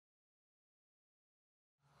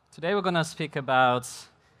Today we're going to speak about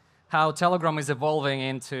how Telegram is evolving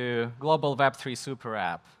into global Web3 super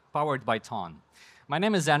app powered by Ton. My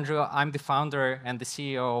name is Andrew. I'm the founder and the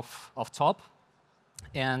CEO of Top.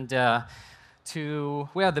 And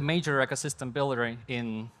we are the major ecosystem builder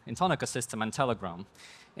in Ton ecosystem and Telegram.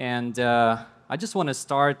 And I just want to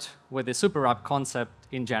start with the super app concept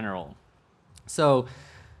in general. So,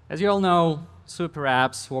 as you all know, super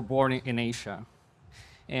apps were born in Asia.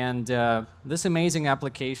 And these amazing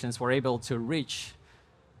applications were able to reach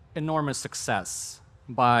enormous success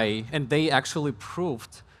and they actually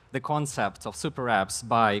proved the concept of super apps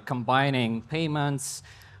by combining payments,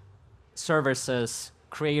 services,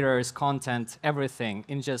 creators, content, everything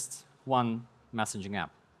in just one messaging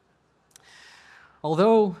app.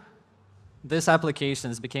 Although these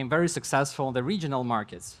applications became very successful in the regional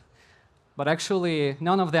markets, but actually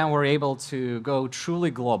none of them were able to go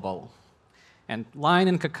truly global. And Line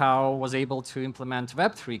and Kakao was able to implement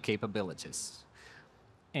Web3 capabilities.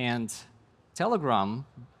 And Telegram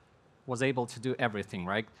was able to do everything,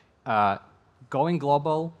 right? Going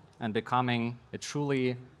global and becoming a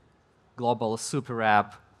truly global super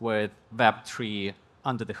app with Web3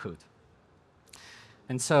 under the hood.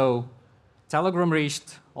 And so Telegram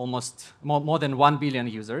reached almost more than 1 billion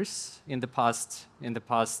users in the past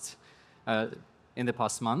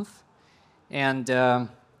month. And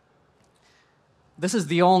this is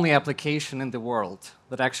the only application in the world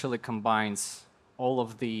that actually combines all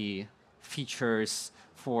of the features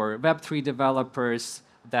for Web3 developers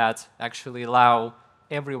that actually allow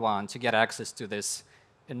everyone to get access to this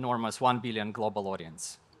enormous 1 billion global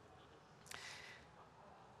audience.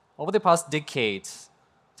 Over the past decade,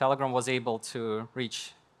 Telegram was able to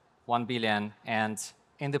reach 1 billion, and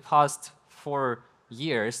in the past 4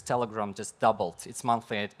 years, Telegram just doubled its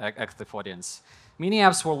monthly active audience. Mini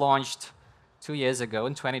apps were launched 2 years ago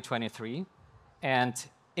in 2023, and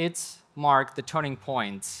it marked the turning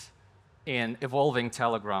point in evolving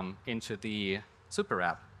Telegram into the super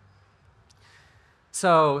app.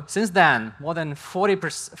 So since then, more than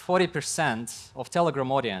 40% of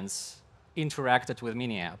Telegram audience interacted with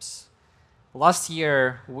mini apps. Last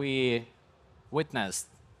year, we witnessed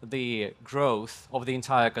the growth of the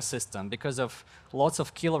entire ecosystem because of lots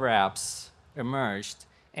of killer apps emerged,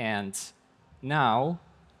 and now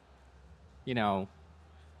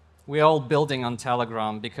we're all building on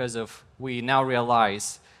Telegram because we now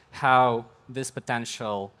realize how this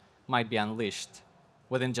potential might be unleashed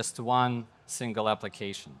within just one single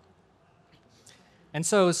application. And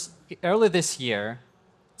so early this year,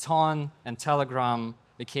 Ton and Telegram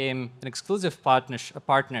became an exclusive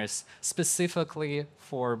partners specifically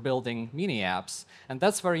for building mini apps. And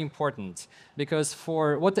that's very important because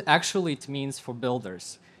for what actually it means for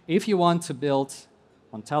builders. If you want to build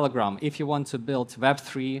on Telegram, if you want to build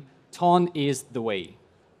Web3, Ton is the way.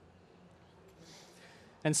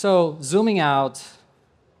 And so zooming out,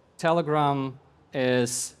 Telegram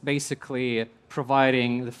is basically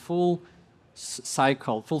providing the full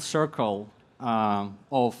circle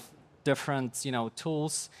of different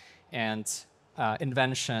tools and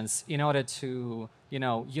inventions in order to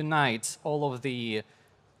unite all of the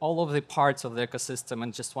parts of the ecosystem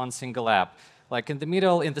in just one single app. Like in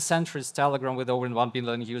the center is Telegram with over 1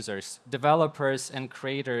 billion users. Developers and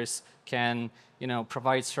creators can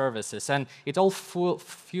provide services, and it all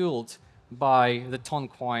fueled by the Ton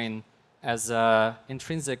coin as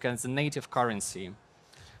intrinsic as a native currency.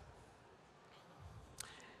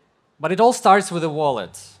 But it all starts with a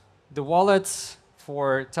wallet. The wallet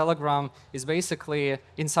for Telegram is basically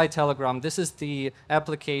inside Telegram. This is the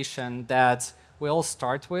application that we all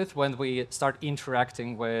start with when we start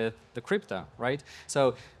interacting with the crypto, right?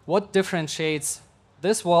 So what differentiates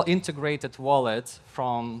this integrated wallet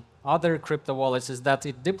from other crypto wallets is that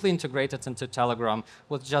it deeply integrated into Telegram.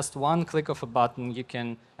 With just one click of a button, you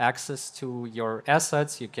can access to your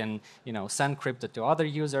assets, you can send crypto to other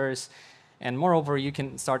users, and moreover, you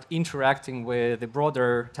can start interacting with the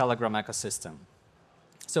broader Telegram ecosystem.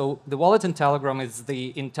 So the wallet in Telegram is the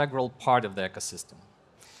integral part of the ecosystem.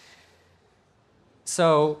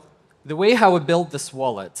 So the way how we build this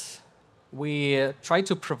wallet, we try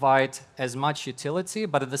to provide as much utility,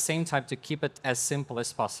 but at the same time to keep it as simple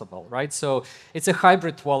as possible, right? So it's a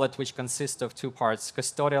hybrid wallet which consists of 2 parts,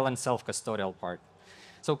 custodial and self-custodial part.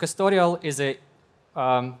 So custodial is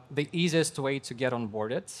the easiest way to get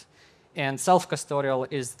onboarded, and self-custodial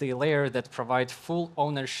is the layer that provides full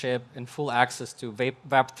ownership and full access to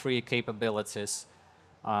Web3 capabilities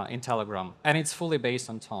in Telegram, and it's fully based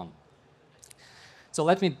on Ton. So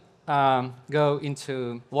let me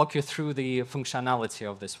walk you through the functionality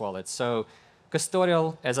of this wallet. So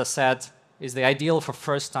custodial, as I said, is the ideal for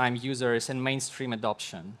first-time users and mainstream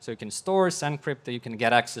adoption. So you can store, send crypto, you can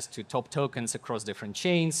get access to top tokens across different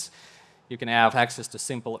chains, you can have access to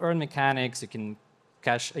simple earn mechanics, you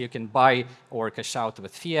can buy or cash out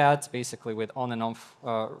with fiat, basically with on and off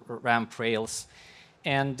ramp rails.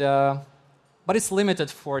 And, but it's limited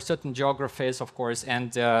for certain geographies, of course,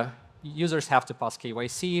 and users have to pass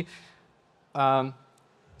KYC.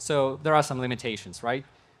 So there are some limitations, right?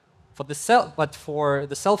 But for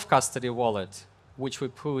the self-custody wallet, which we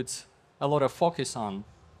put a lot of focus on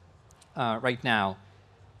right now,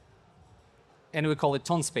 and we call it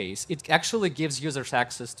Ton Space, it actually gives users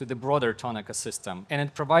access to the broader Ton ecosystem, and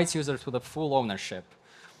it provides users with a full ownership.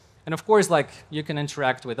 And of course, like, you can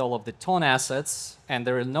interact with all of the Ton assets, and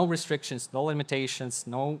there are no restrictions, no limitations,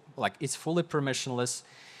 it's fully permissionless.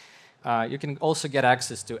 You can also get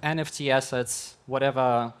access to NFT assets,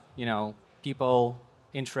 whatever people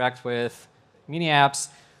interact with, mini apps.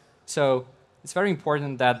 So it's very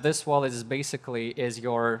important that this wallet is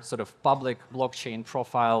your sort of public blockchain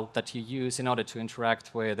profile that you use in order to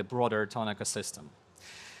interact with the broader Ton ecosystem.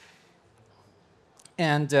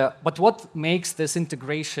 And but what makes this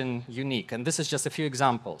integration unique? And this is just a few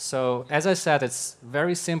examples. So as I said, it's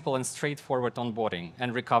very simple and straightforward onboarding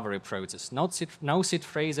and recovery process. No seed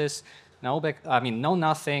phrases, no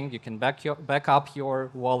nothing. You can back up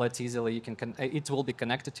your wallet easily. It will be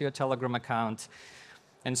connected to your Telegram account.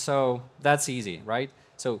 And so that's easy, right?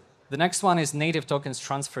 So the next one is native tokens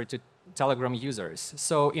transferred to Telegram users.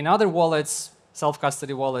 So in other wallets,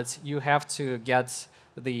 self-custody wallets, you have to get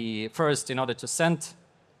first, in order to send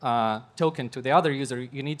token to the other user,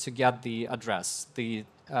 you need to get the address, the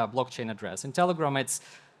blockchain address. In Telegram, it's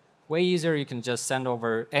way easier. You can just send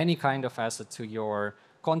over any kind of asset to your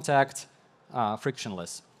contact,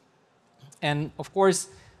 frictionless. And of course,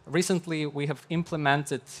 recently we have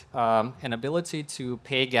implemented an ability to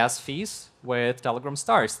pay gas fees with Telegram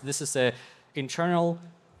stars. This is an internal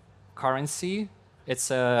currency.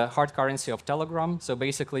 It's a hard currency of Telegram. So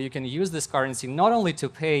basically, you can use this currency not only to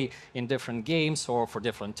pay in different games or for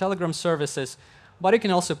different Telegram services, but you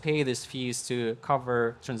can also pay these fees to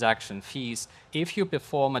cover transaction fees if you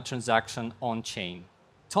perform a transaction on-chain.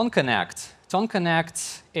 Ton Connect. Ton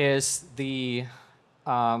Connect is the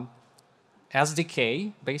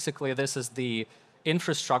SDK. Basically, this is the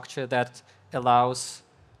infrastructure that allows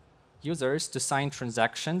users to sign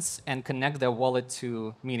transactions and connect their wallet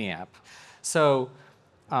to mini app. So,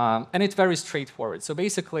 and it's very straightforward. So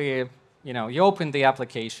basically, you open the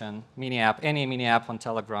application, any mini app on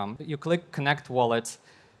Telegram. You click Connect Wallet,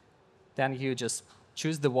 then you just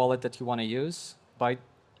choose the wallet that you want to use. By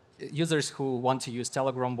users who want to use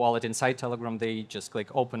Telegram wallet inside Telegram, they just click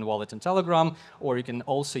Open Wallet in Telegram, or you can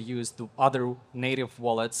also use the other native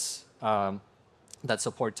wallets that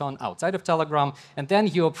support Ton outside of Telegram, and then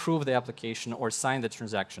you approve the application or sign the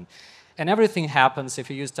transaction. And everything happens if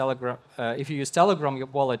you use Telegram. If you use Telegram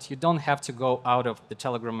wallet, you don't have to go out of the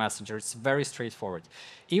Telegram Messenger. It's very straightforward.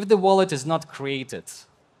 If the wallet is not created,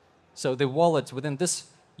 so the wallet within this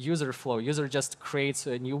user flow, user just creates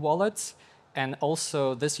a new wallet, and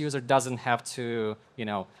also this user doesn't have to,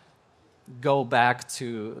 go back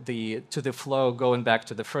to the flow, going back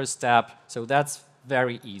to the first step. So that's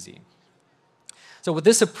very easy. So with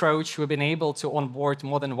this approach, we've been able to onboard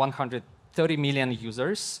more than 130 million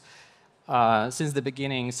users since the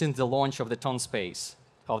beginning, since the launch of the Ton Space,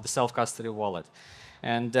 of the self-custody wallet.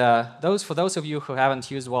 And for those of you who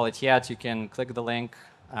haven't used wallet yet, you can click the link,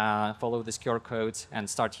 follow this QR code, and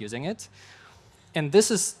start using it. And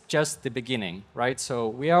this is just the beginning, right? So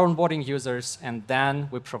we are onboarding users, and then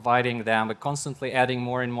we're constantly adding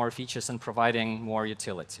more and more features and providing more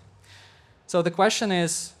utility. So the question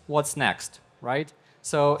is, what's next, right?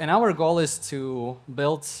 And our goal is to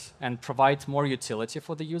build and provide more utility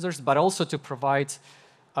for the users, but also to provide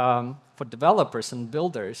for developers and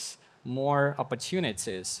builders more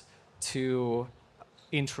opportunities to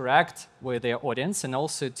interact with their audience and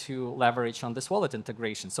also to leverage on this wallet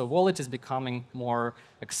integration. So wallet is becoming more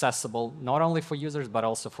accessible, not only for users, but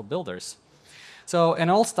also for builders. So it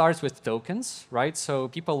all starts with tokens, right? So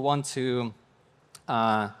people want to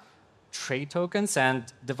trade tokens, and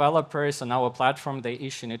developers on our platform, they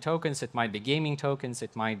issue new tokens. It might be gaming tokens,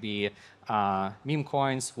 it might be meme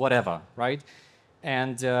coins, whatever, right?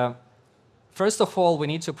 And first of all, we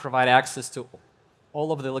need to provide access to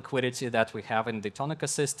all of the liquidity that we have in the Ton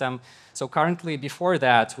ecosystem. So currently, before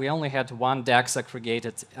that, we only had one DEX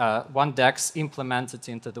one DEX implemented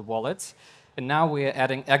into the wallet. And now we're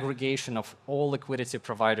adding aggregation of all liquidity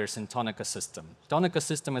providers in Ton ecosystem. Ton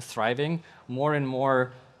ecosystem is thriving. More and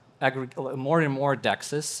more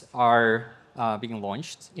DEXs are being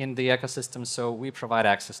launched in the ecosystem, so we provide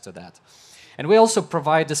access to that. And we also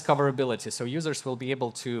provide discoverability, so users will be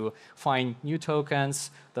able to find new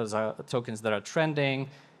tokens. Those are tokens that are trending,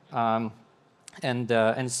 and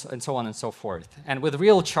so on and so forth. And with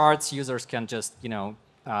real charts, users can just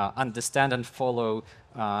understand and follow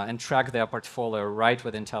and track their portfolio right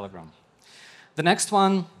within Telegram. The next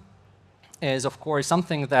one is, of course,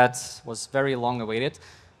 something that was very long awaited.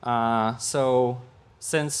 So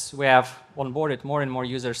since we have onboarded more and more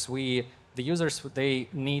users, the users, they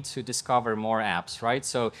need to discover more apps, right?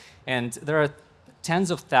 So, and there are tens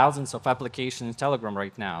of thousands of applications in Telegram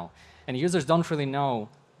right now, and users don't really know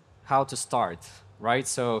how to start, right?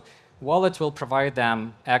 So Wallet will provide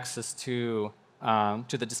them access to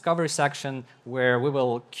the discovery section, where we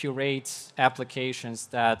will curate applications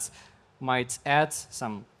that might add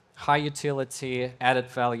some high utility, added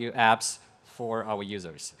value apps for our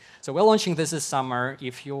users. So we're launching this summer.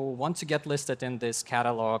 If you want to get listed in this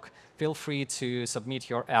catalog, feel free to submit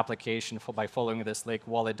your application by following this link,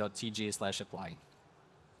 wallet.tg/apply.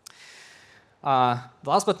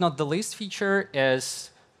 Last but not the least feature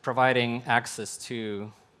is providing access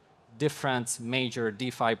to different major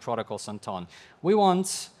DeFi protocols on Ton. We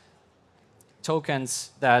want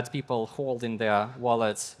tokens that people hold in their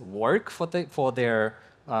wallets work for their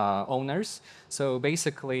owners. So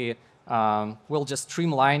basically, we'll just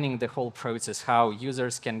streamlining the whole process, how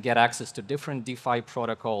users can get access to different DeFi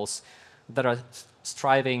protocols that are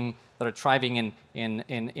thriving in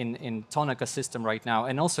Ton ecosystem right now,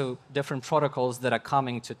 and also different protocols that are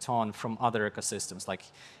coming to Ton from other ecosystems, like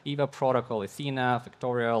EVA protocol, Athena,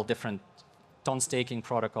 Factorial, different Ton staking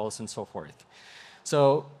protocols, and so forth.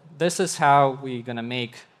 So this is how we're going to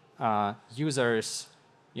make users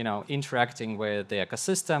interacting with the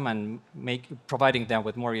ecosystem and providing them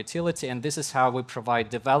with more utility. And this is how we provide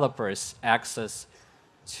developers access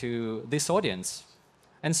to this audience.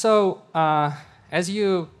 And so, as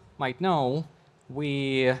you might know,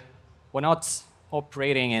 we're not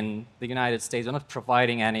operating in the United States. We're not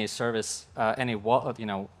providing any service, any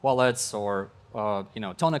wallets or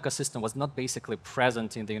Ton ecosystem was not basically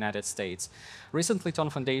present in the United States. Recently, Ton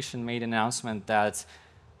Foundation made an announcement that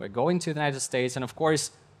we're going to the United States, and of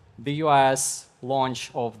course, the US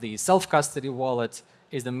launch of the self-custody wallet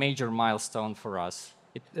is a major milestone for us.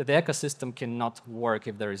 The ecosystem cannot work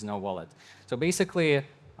if there is no wallet. So basically,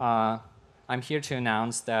 I'm here to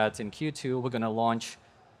announce that in Q2, we're going to launch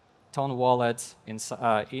Ton Wallet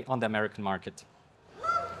on the American market.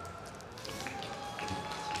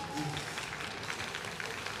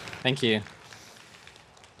 Thank you.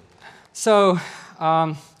 So,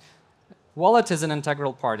 Wallet is an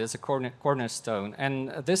integral part, it's a cornerstone. And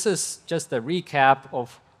this is just a recap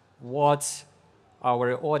of what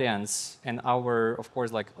our audience and our, of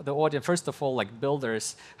course, the audience, first of all,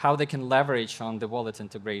 builders, how they can leverage on the wallet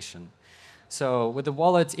integration. So with the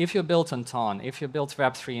wallet, if you built on Ton, if you built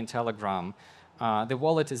Web3 in Telegram, the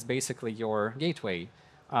wallet is basically your gateway.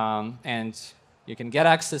 And you can get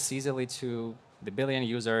access easily to the billion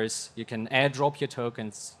users. You can airdrop your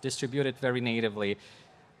tokens, distribute it very natively.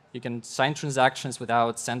 You can sign transactions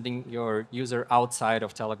without sending your user outside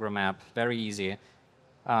of Telegram app. Very easy.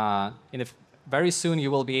 Very soon,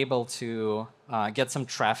 you will be able to get some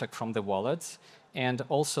traffic from the wallet. And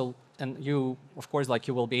also, you, of course,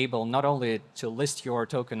 you will be able not only to list your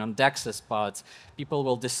token on DEXs, but people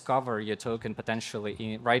will discover your token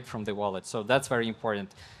potentially right from the wallet. So that's very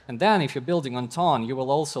important. And then if you're building on Ton, you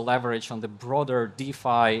will also leverage on the broader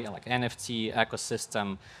DeFi, NFT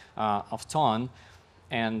ecosystem of Ton.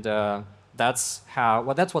 And that's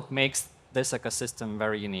what makes this ecosystem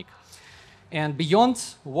very unique. And beyond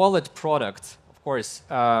wallet product, of course,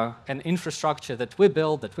 an infrastructure that we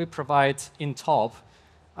build, that we provide in top,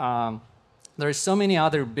 there are so many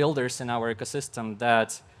other builders in our ecosystem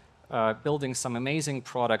that are building some amazing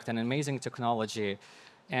product and amazing technology.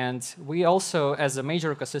 And we also, as a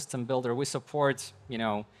major ecosystem builder, we support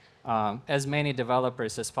as many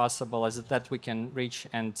developers as possible that we can reach.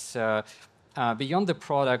 And beyond the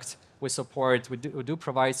product, we do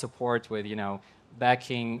provide support with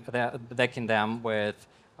backing them with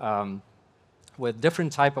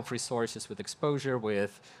different type of resources, with exposure,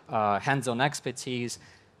 with hands-on expertise.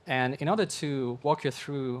 And in order to walk you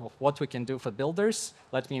through what we can do for builders,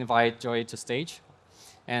 let me invite Joy to stage.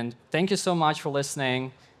 And thank you so much for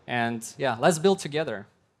listening. And yeah, let's build together.